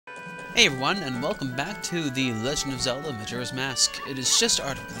Hey everyone, and welcome back to The Legend of Zelda Majora's Mask. It is just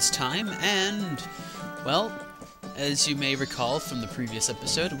Ardwick this time, and, well, as you may recall from the previous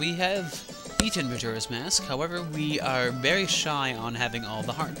episode, we have beaten Majora's Mask. However, we are very shy on having all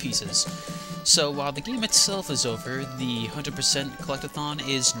the heart pieces. So while the game itself is over, the 100% collectathon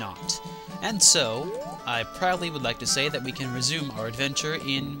is not. And so, I proudly would like to say that we can resume our adventure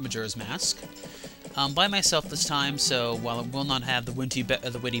in Majora's Mask. By myself this time, so while it will not have the witty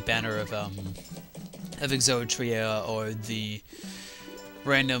banner of Exotria or the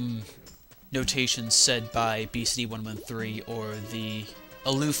random notations said by BCD113 or the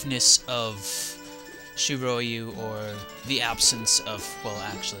aloofness of Shiroyu or the absence of, well,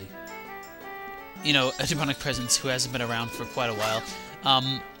 actually, you know, a demonic presence who hasn't been around for quite a while.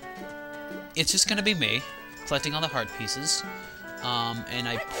 It's just gonna be me collecting all the heart pieces. And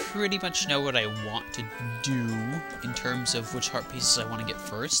I pretty much know what I want to do in terms of which heart pieces I want to get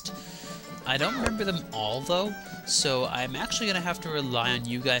first. I don't remember them all, though, so I'm actually going to have to rely on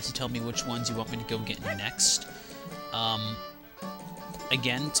you guys to tell me which ones you want me to go get next.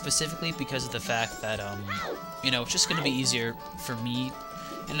 Again, specifically because of the fact that, you know, it's just going to be easier for me,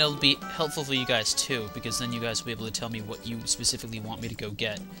 and it'll be helpful for you guys, too, because then you guys will be able to tell me what you specifically want me to go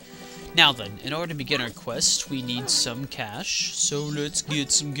get. Now then, in order to begin our quest, we need some cash, so let's get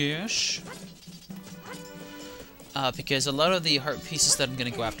some cash. Because a lot of the heart pieces that I'm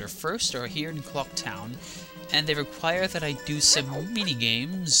going to go after first are here in Clock Town, and they require that I do some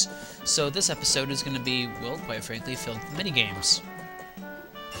mini-games, so this episode is going to be, well, quite frankly, filled with mini-games.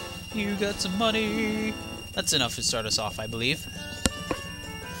 You got some money! That's enough to start us off, I believe.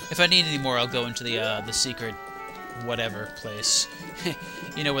 If I need any more, I'll go into the secret whatever place.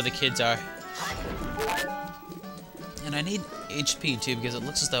 You know where the kids are. And I need HP too, because it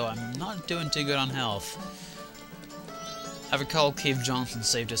looks as though I'm not doing too good on health. I recall Cave Johnson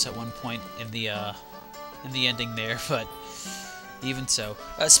saved us at one point in the ending there, but even so.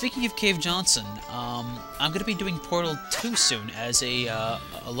 Speaking of Cave Johnson, I'm gonna be doing Portal 2 soon as a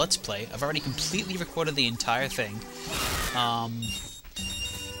Let's Play. I've already completely recorded the entire thing.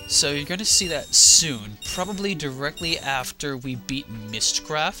 So you're going to see that soon, probably directly after we beat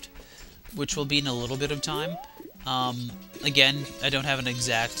Mistcraft, which will be in a little bit of time. Again, I don't have an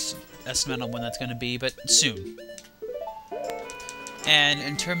exact estimate on when that's going to be, but soon. And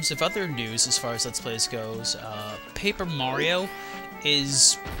in terms of other news as far as Let's Plays goes, Paper Mario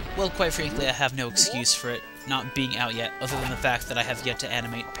is, well, quite frankly, I have no excuse for it not being out yet, other than the fact that I have yet to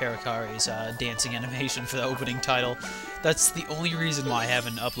animate Parikari's dancing animation for the opening title. That's the only reason why I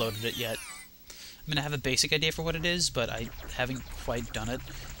haven't uploaded it yet. I mean, I have a basic idea for what it is, but I haven't quite done it.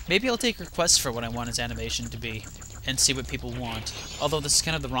 Maybe I'll take requests for what I want his animation to be, and see what people want. Although this is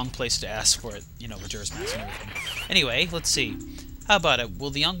kind of the wrong place to ask for it, you know, Majora's Mask and everything. Anyway, let's see. How about it? Will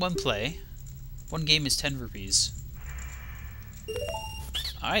the young one play? One game is 10 rupees.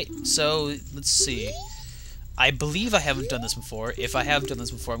 Alright, so let's see. I believe I haven't done this before. If I have done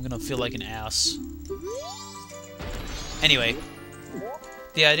this before, I'm gonna feel like an ass. Anyway,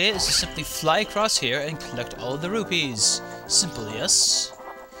 the idea is to simply fly across here and collect all of the rupees. Simple, yes?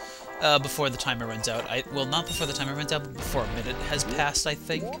 Before the timer runs out. Well, not before the timer runs out, but before a minute has passed, I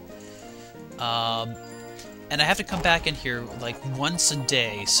think. And I have to come back in here, like, once a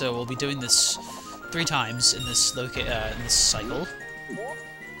day, so we'll be doing this 3 times in this cycle.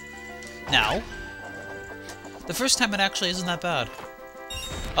 Now, the first time it actually isn't that bad.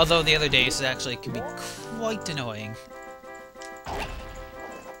 Although the other days it actually can be quite annoying.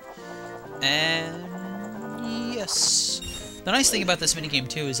 And yes. The nice thing about this minigame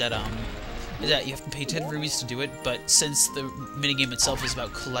too is that you have to pay 10 rupees to do it, but since the minigame itself is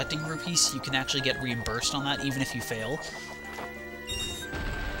about collecting rupees, you can actually get reimbursed on that even if you fail.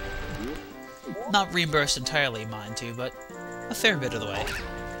 Not reimbursed entirely, mind you, but a fair bit of the way.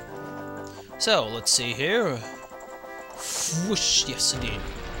 So, let's see here. Whoosh, yes indeed.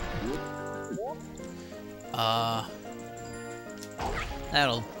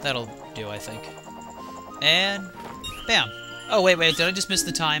 That'll do, I think. And bam. Oh wait, did I just miss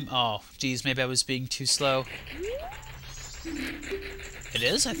the time? Oh, geez, maybe I was being too slow. It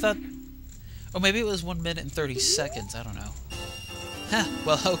is? I thought... Or maybe it was 1 minute and 30 seconds, I don't know. Huh,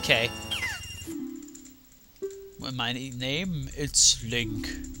 well, okay. My name, it's Link.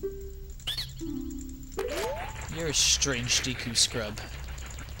 You're a strange Deku scrub.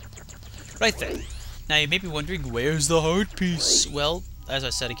 Right then. Now you may be wondering, where's the heart piece? Well, as I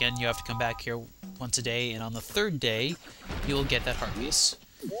said again, you have to come back here once a day, and on the 3rd day, you will get that heart piece.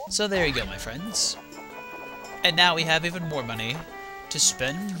 So there you go, my friends. And now we have even more money to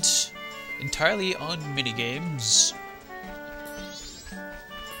spend entirely on minigames.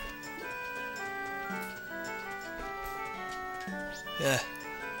 Yeah.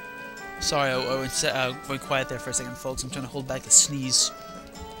 Sorry, I went quiet there for a second, folks. I'm trying to hold back a sneeze.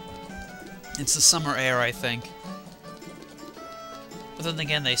 It's the summer air, I think. But then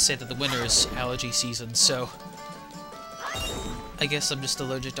again, they say that the winter is allergy season, so... I guess I'm just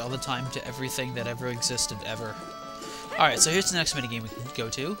allergic all the time to everything that ever existed, ever. Alright, so here's the next minigame we can go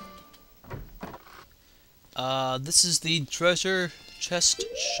to. This is the treasure chest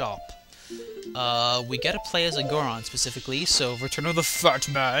shop. We get to play as a Goron, specifically, so Return of the Fat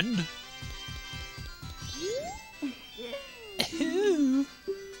Man!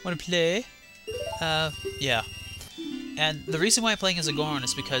 Wanna play? Yeah. And the reason why I'm playing as a Goron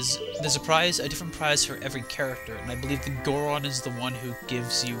is because there's a different prize for every character, and I believe the Goron is the one who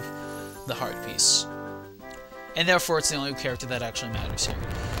gives you the heart piece. And therefore, it's the only character that actually matters here.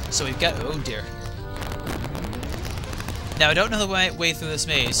 So we've got... oh dear. Now, I don't know the way through this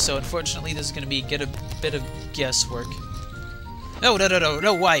maze, so unfortunately this is going to be a bit of guesswork. No,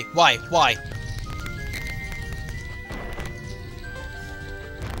 why?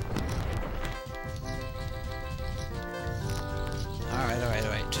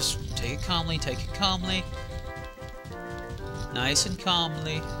 Alright, just take it calmly. Nice and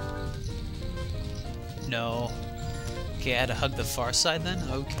calmly. No. Okay, I had to hug the far side then?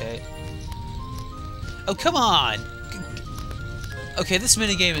 Okay. Oh, come on! Okay, this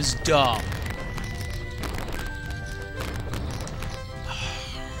minigame is dumb.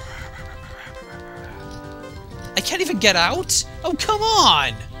 I can't even get out? Oh, come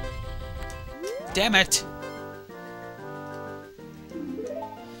on! Damn it!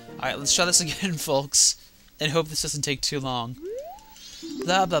 Alright, let's try this again, folks. And hope this doesn't take too long.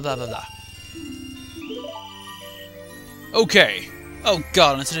 Blah, blah, blah, blah, blah. Okay. Oh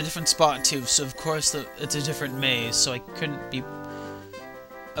god, and it's in a different spot too, so of course it's a different maze, so I couldn't be...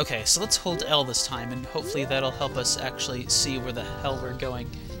 Okay, so let's hold L this time, and hopefully that'll help us actually see where the hell we're going.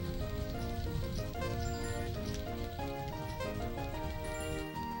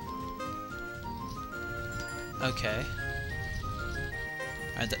 Okay.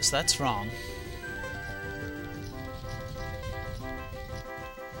 Alright, so that's wrong.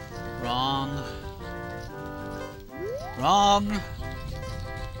 Wrong.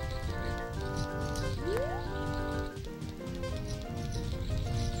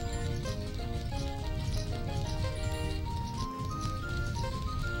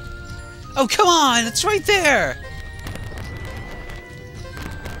 Oh, come on! It's right there!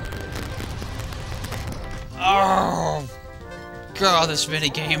 Oh! God, this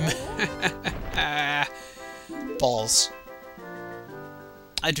minigame. Balls.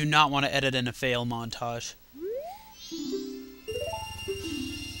 I do not want to edit in a fail montage.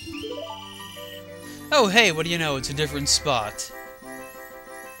 Oh, hey, what do you know? It's a different spot.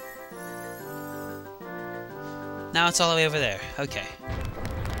 Now it's all the way over there. Okay.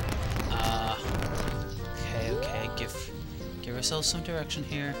 Okay. Give ourselves some direction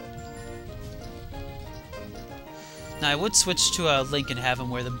here. Now, I would switch to Link and have him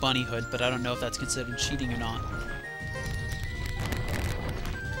wear the bunny hood, but I don't know if that's considered cheating or not.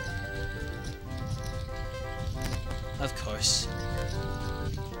 Of course.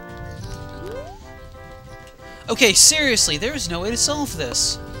 Okay, seriously, there is no way to solve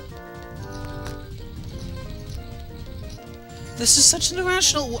this. This is such an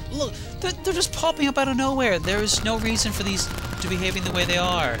irrational... Look, they're just popping up out of nowhere. There is no reason for these to be behaving the way they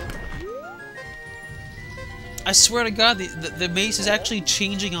are. I swear to God, the maze is actually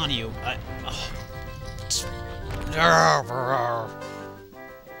changing on you.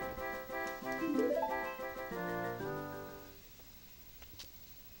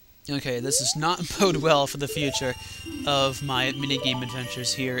 Okay, this does not bode well for the future of my minigame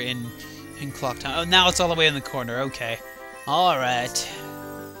adventures here in Clock Town. Oh, now it's all the way in the corner. Okay. Alright.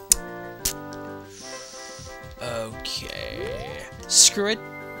 Okay. Screw it.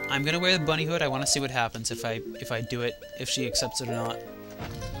 I'm gonna wear the bunny hood. I want to see what happens if I do it, if she accepts it or not.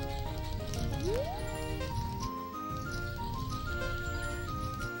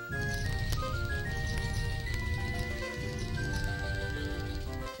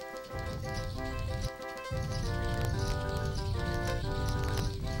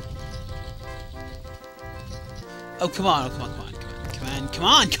 Oh, come on,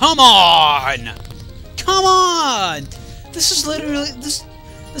 come on! This is literally,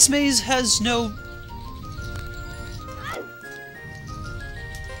 this maze has no...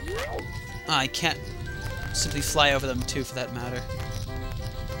 I can't simply fly over them too, for that matter.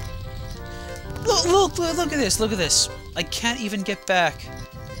 Look at this, I can't even get back.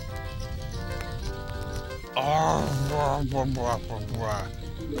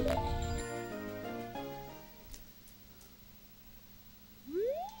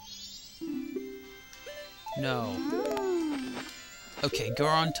 No. Okay, go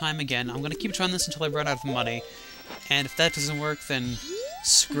on time again. I'm gonna keep trying this until I run out of money. And if that doesn't work, then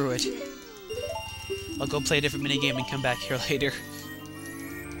screw it. I'll go play a different minigame and come back here later.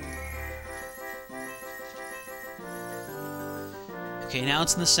 Okay, now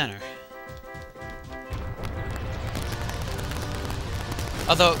it's in the center.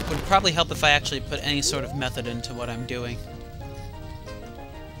 Although, it would probably help if I actually put any sort of method into what I'm doing.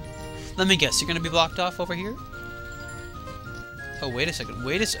 Let me guess, you're gonna be blocked off over here? Oh, wait a second,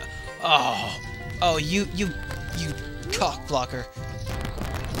 wait a sec- Oh! Oh, you cock blocker.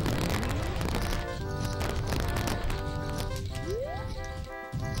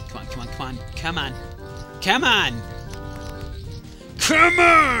 Come on, come on, come on, come on! Come on! Come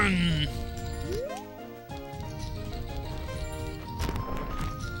on!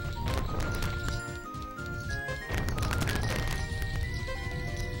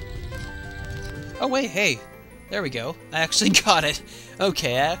 Oh wait, hey! There we go. I actually got it.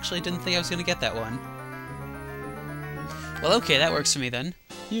 Okay, I actually didn't think I was gonna get that one. Well, okay, that works for me then.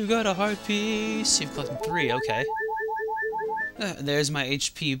 You got a heart piece. You've collected 3, okay. There's my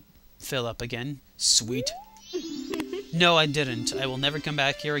HP fill up again. Sweet. No, I didn't. I will never come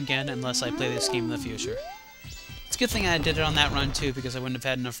back here again unless I play this game in the future. It's a good thing I did it on that run too, because I wouldn't have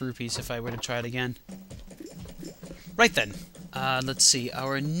had enough rupees if I were to try it again. Right then. Let's see.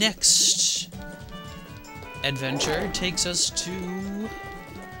 Our next adventure takes us to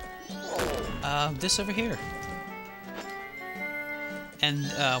this over here. And,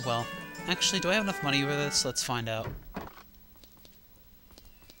 well, actually, do I have enough money for this? Let's find out.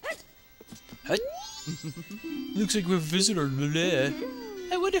 Looks like we're a visitor.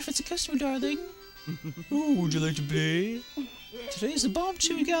 I wonder if it's a customer, darling. Oh, would you like to play? Today's the Bomb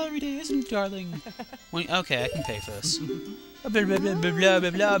Chew Gallery Day, isn't it, darling? Okay, I can pay for this. Blah, blah, blah, blah, blah,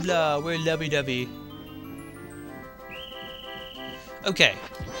 blah, blah, blah. We're lovey-dovey. Okay.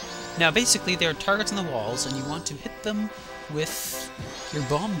 Now, basically, there are targets on the walls, and you want to hit them with your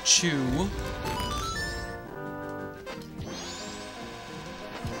Bomb Chew.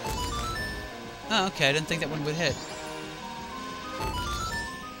 Oh, okay, I didn't think that one would hit.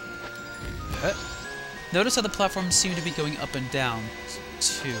 Notice how the platforms seem to be going up and down,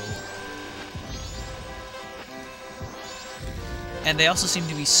 too. And they also seem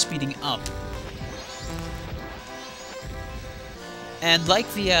to be speeding up. And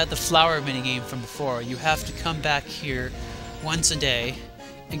like the flower minigame from before, you have to come back here once a day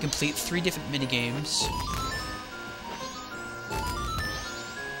and complete 3 different minigames.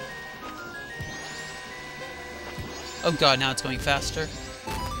 Oh god, now it's going faster.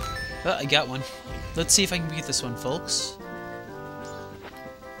 Oh, I got one. Let's see if I can beat this one, folks.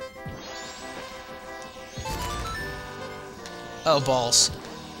 Oh, balls.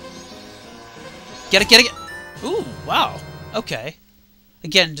 Get it, get it, get it! Ooh, wow. Okay.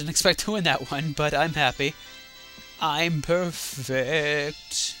 Again, didn't expect to win that one, but I'm happy. I'm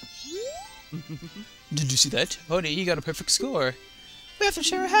perfect. Did you see that? Honey, you got a perfect score. We have to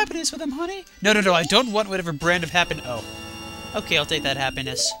share our happiness with them, honey. No, no, no, I don't want whatever brand of happiness. Oh. Okay, I'll take that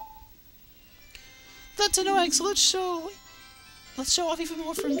happiness. That's annoying, so let's show off even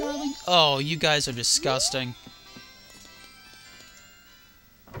more for him, darling. Oh, you guys are disgusting.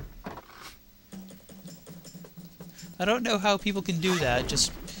 I don't know how people can do that,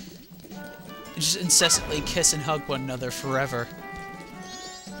 just incessantly kiss and hug one another forever.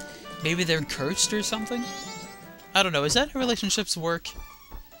 Maybe they're cursed or something? I don't know, is that how relationships work?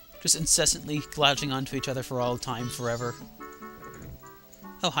 Just incessantly gliding onto each other for all time, forever.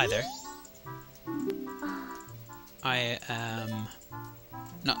 Oh, hi there. I am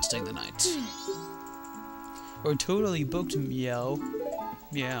not staying the night. We're totally booked, meow.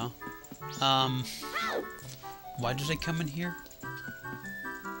 Yeah. Why did I come in here?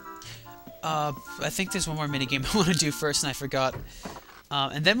 I think there's one more minigame I want to do first, and I forgot.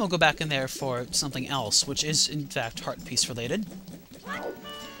 And then we'll go back in there for something else, which is, in fact, heart piece related.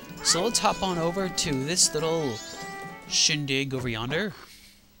 So let's hop on over to this little shindig over yonder.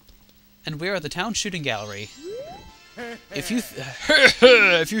 And we're at the town shooting gallery. If you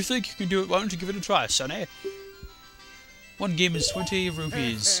think you can do it, why don't you give it a try, sonny? One game is 20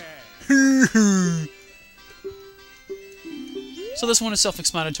 rupees. So this one is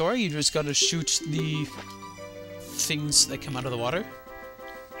self-explanatory. You just gotta shoot the things that come out of the water.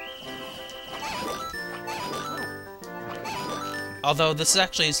 Although this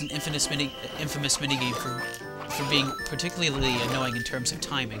actually is an infamous minigame for being particularly annoying in terms of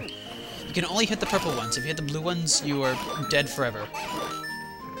timing. You can only hit the purple ones. If you hit the blue ones, you are dead forever.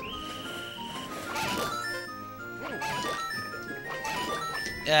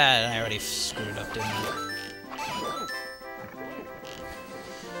 Ah, I already screwed it up, didn't I?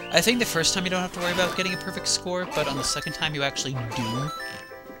 I think the first time you don't have to worry about getting a perfect score, but on the second time you actually do.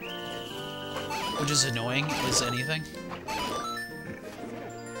 Which is annoying as anything.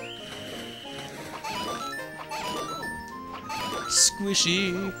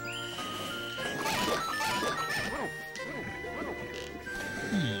 Squishy!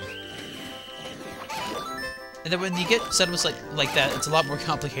 And then when you get setups like that, it's a lot more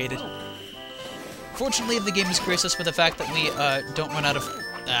complicated. Fortunately, the game has graced us with the fact that we don't run out of...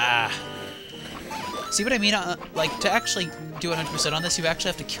 See what I mean? Like, to actually do 100% on this, you actually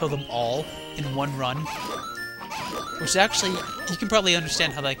have to kill them all in one run. Which actually, you can probably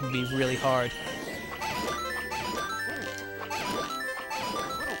understand how that can be really hard.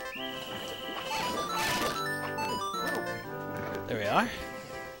 There we are.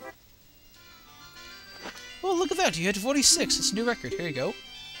 Oh, look at that! You hit 46! It's a new record. Here you go.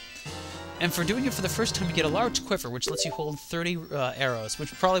 And for doing it for the first time, you get a large quiver, which lets you hold 30 arrows,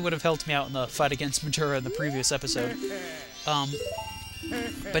 which probably would have helped me out in the fight against Majora in the previous episode.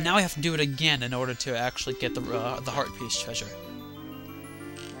 But now I have to do it again in order to actually get the heart piece treasure.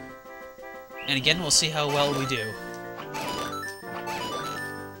 And again, we'll see how well we do.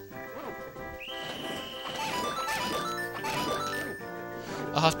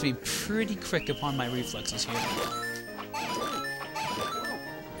 I'll have to be pretty quick upon my reflexes here.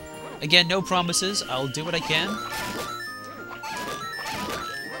 Again, no promises. I'll do what I can.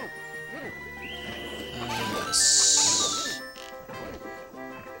 Yes.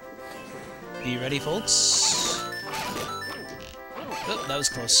 Be ready, folks. Oh, that was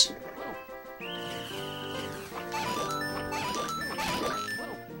close.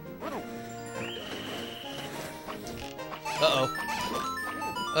 Uh-oh.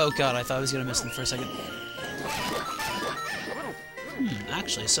 Oh god, I thought I was gonna miss them for a second.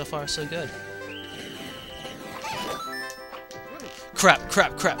 Actually, so far so good. Crap,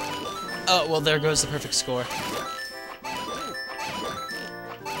 crap, crap. Oh, well, there goes the perfect score.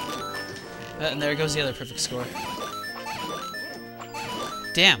 And there goes the other perfect score.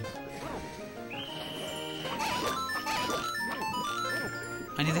 Damn.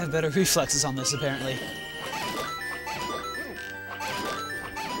 I need to have better reflexes on this, apparently.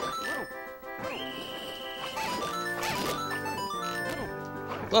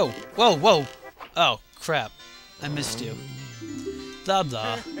 Whoa, whoa, whoa! Oh, crap. I missed you. Blah,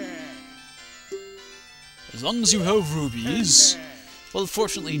 blah. As long as you have rubies. Well,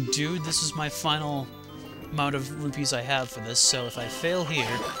 fortunately, dude, this is my final amount of rupees I have for this, so if I fail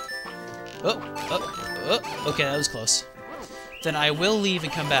here... Oh, okay, that was close. Then I will leave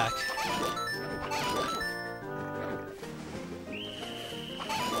and come back.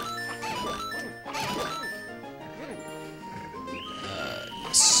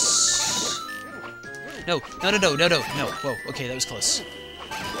 No, no, no, no, no, no, no. Whoa, okay, that was close.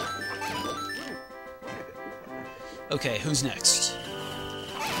 Okay, who's next?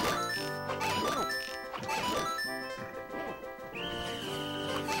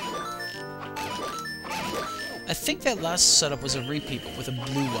 I think that last setup was a repeat with a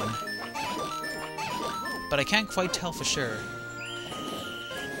blue one. But I can't quite tell for sure.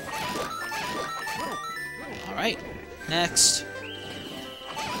 Alright, next.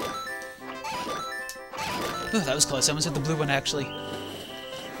 Oh, that was close. I almost hit the blue one, actually.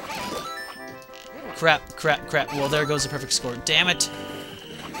 Crap, crap, crap. Well, there goes the perfect score. Damn it!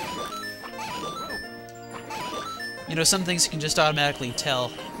 You know, some things you can just automatically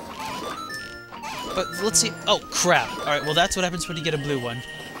tell. But let's see. Oh, crap. Alright, well, that's what happens when you get a blue one.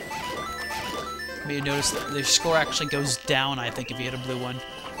 Maybe you notice that the score actually goes down, I think, if you hit a blue one.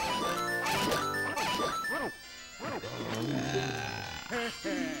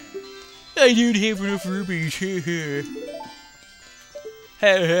 I don't have enough rubies.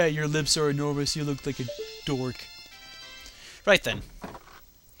 Hey, your lips are enormous. You look like a dork. Right then.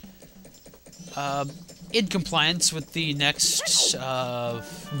 In compliance with the next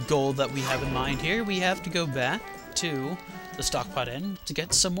goal that we have in mind here, we have to go back to the Stockpot Inn to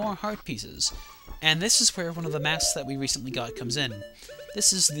get some more heart pieces. And this is where one of the masks that we recently got comes in.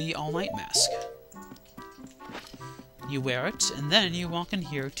 This is the all-night mask. You wear it, and then you walk in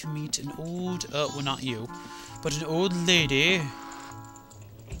here to meet an old, well, not you, but an old lady.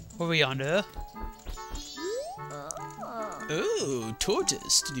 Over yonder. Oh,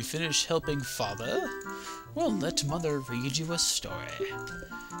 Tortoise, did you finish helping Father? Well, let Mother read you a story.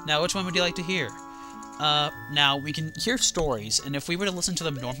 Now, which one would you like to hear? Now, we can hear stories, and if we were to listen to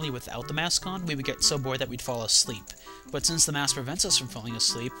them normally without the mask on, we would get so bored that we'd fall asleep. But since the mask prevents us from falling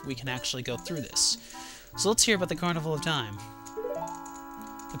asleep, we can actually go through this. So let's hear about the Carnival of Time.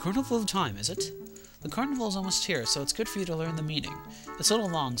 The Carnival of Time, is it? The carnival is almost here, so it's good for you to learn the meaning. It's a little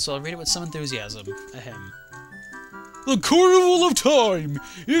long, so I'll read it with some enthusiasm. Ahem. The Carnival of Time!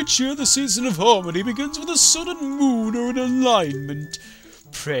 Each year the season of harmony begins with a sudden moon or an alignment.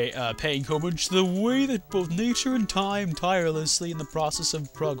 Paying homage to the way that both nature and time tirelessly in the process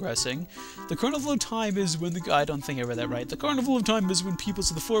of progressing. The Carnival of Time is when I don't think I read that right. The Carnival of Time is when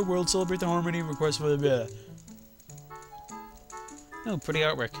peoples of the four worlds celebrate the harmony and request for the Oh, pretty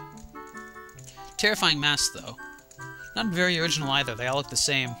artwork. Terrifying masks, though. Not very original either. They all look the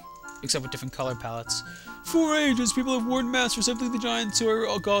same, except with different color palettes. For ages, people have worn masks resembling the giants who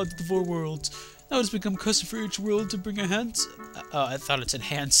are gods of the four worlds. Now it's become custom for each world to bring a I thought it said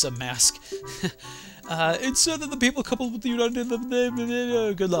handsome mask. It's said that the people coupled with the united...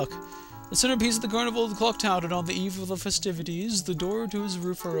 Good luck. The centerpiece of the carnival of the clock tower, and on the eve of the festivities, the door to his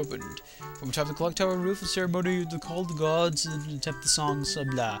roof are opened. From atop the clock tower roof, a ceremony to call the gods and attempt the songs,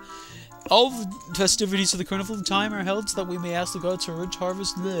 blah. All the festivities of the carnival of time are held so that we may ask the gods for a rich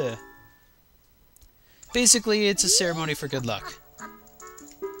harvest, blah. Basically, it's a ceremony for good luck.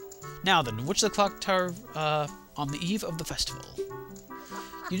 Now then, which is the clock tower on the eve of the festival?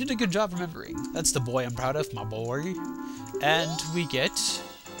 You did a good job remembering. That's the boy I'm proud of, my boy. And we get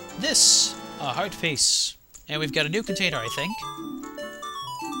this, a heart piece. And we've got a new container, I think.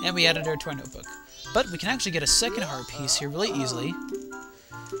 And we added her to our notebook. But we can actually get a second heart piece here really easily.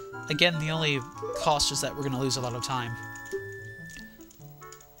 Again, the only cost is that we're going to lose a lot of time.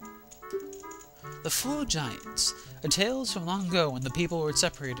 The Four Giants. A tales from long ago when the people were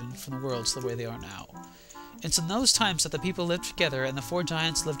separated from the worlds the way they are now. It's in those times that the people lived together and the four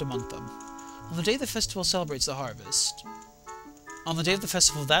giants lived among them. On the day the festival celebrates the harvest. On the day of the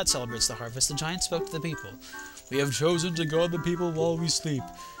festival that celebrates the harvest, the giants spoke to the people. We have chosen to guard the people while we sleep.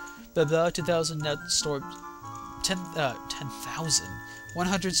 Blah blah, 10,000 net store... 10,000.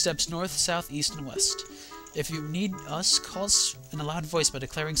 100 steps north, south, east, and west. If you need us, call us in a loud voice by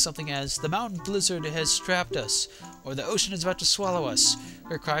declaring something as, the mountain blizzard has strapped us, or the ocean is about to swallow us.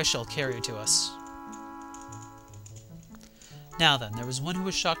 Her cry shall carry to us. Now then, there was one who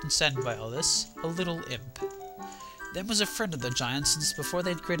was shocked and saddened by all this, a little imp. Them was a friend of the giants since before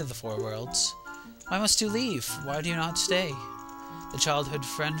they'd created the four worlds. Why must you leave? Why do you not stay? The childhood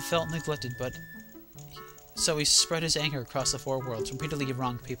friend felt neglected, so he spread his anger across the four worlds, repeatedly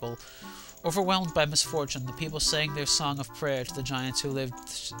wronged people. Overwhelmed by misfortune, the people sang their song of prayer to the giants who lived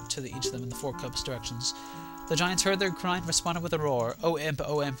to each of them in the four compass directions. The giants heard their cry and responded with a roar. O imp,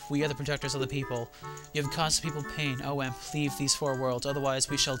 we are the protectors of the people. You have caused the people pain. O imp, leave these four worlds,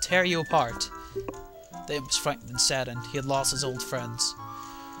 otherwise we shall tear you apart. The imp was frightened and saddened. He had lost his old friends.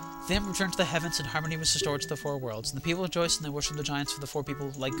 The imp returned to the heavens, and harmony was restored to the four worlds. And the people rejoiced, and they worshipped the giants for the four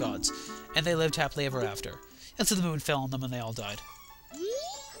people like gods. And they lived happily ever after. Until the moon fell on them, and they all died.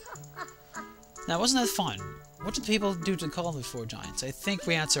 Now, wasn't that fun? What did the people do to call the four giants? I think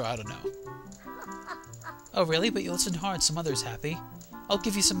we answer, I don't know. Oh, really? But you listened hard, some others happy. I'll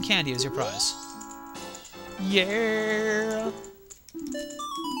give you some candy as your prize. Yeah!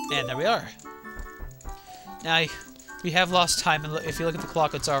 And there we are. Now, we have lost time, and if you look at the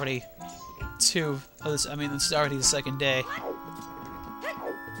clock, it's already it's already the second day.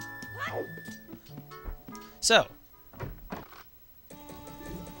 So.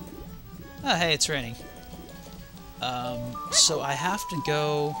 Oh, hey, it's raining. So I have to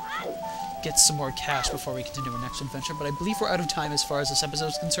go get some more cash before we continue our next adventure, but I believe we're out of time as far as this episode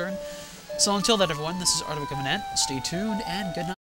is concerned. So until then, everyone, this is Ardwick of an Ant. Stay tuned, and good night.